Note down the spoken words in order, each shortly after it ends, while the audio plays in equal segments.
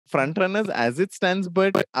front runners as it stands,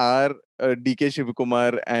 but are DK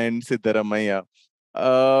Shivakumar and Siddaramaiah.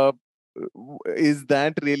 Uh, is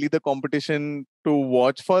that really the competition to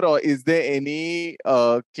watch for, or is there any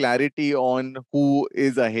clarity on who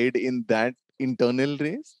is ahead in that internal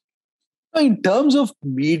race? In terms of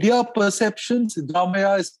media perception,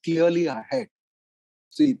 Siddaramaiah is clearly ahead.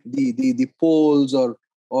 See, the polls or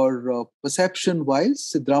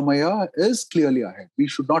perception-wise, Siddaramaiah is clearly ahead. We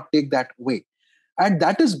should not take that away. And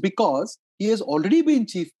that is because he has already been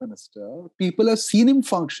chief minister. People have seen him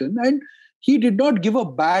function, and he did not give a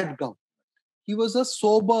bad government. He's a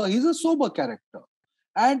sober character.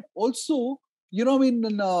 And also, there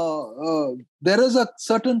is a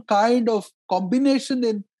certain kind of combination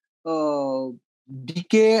in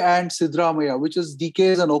DK and Siddaramaiah, which is DK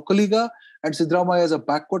is an Okoliga and Siddaramaiah is a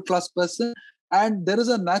backward class person. And there is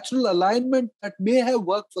a natural alignment that may have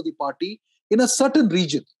worked for the party in a certain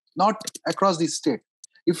region, not across the state.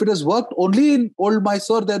 If it has worked only in Old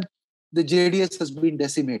Mysore, then the JDS has been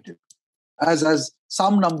decimated, as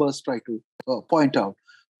some numbers try to point out.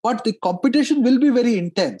 But the competition will be very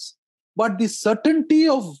intense. But the certainty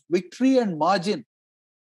of victory and margin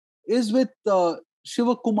is with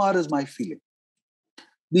Shivakumar, is my feeling.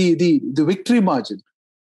 The victory margin.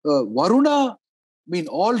 Varuna,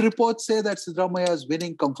 all reports say that Siddaramaiah is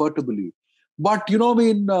winning comfortably. But,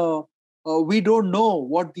 we don't know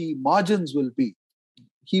what the margins will be.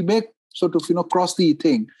 He may sort of, cross the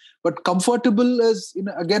thing. But comfortable is,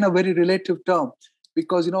 again, a very relative term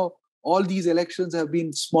because, all these elections have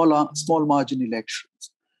been small margin elections.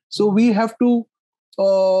 So we have to,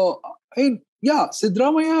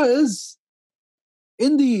 Siddaramaiah is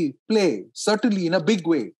in the play, certainly in a big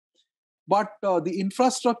way. But the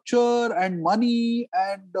infrastructure and money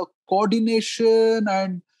and coordination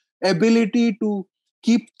and ability to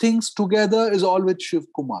keep things together is all with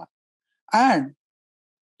Shivakumar. And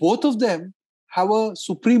both of them have a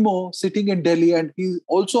supremo sitting in Delhi, and he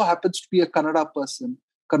also happens to be a Karnataka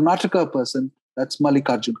person, that's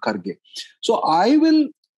Mallikarjun Kharge. So I will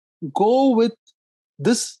go with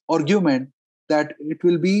this argument that it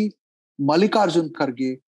will be Mallikarjun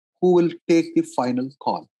Kharge who will take the final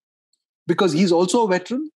call. Because he's also a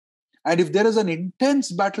veteran. And if there is an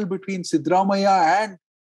intense battle between Siddaramaiah and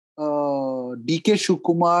DK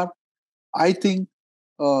Shivakumar, I think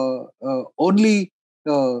only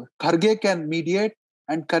Kharge can mediate,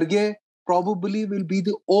 and Kharge probably will be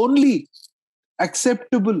the only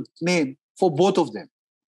acceptable name for both of them.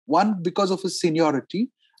 One, because of his seniority,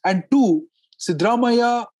 and two,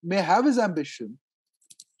 Siddaramaiah may have his ambition,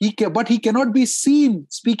 but he cannot be seen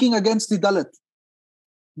speaking against the Dalit.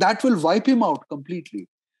 That will wipe him out completely.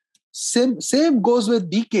 Same goes with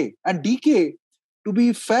DK. And DK, to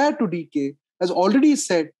be fair to DK, has already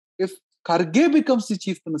said, if Kharge becomes the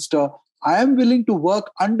chief minister, I am willing to work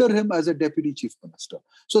under him as a deputy chief minister.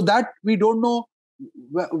 So that we don't know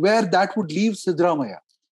where that would leave Siddaramaiah.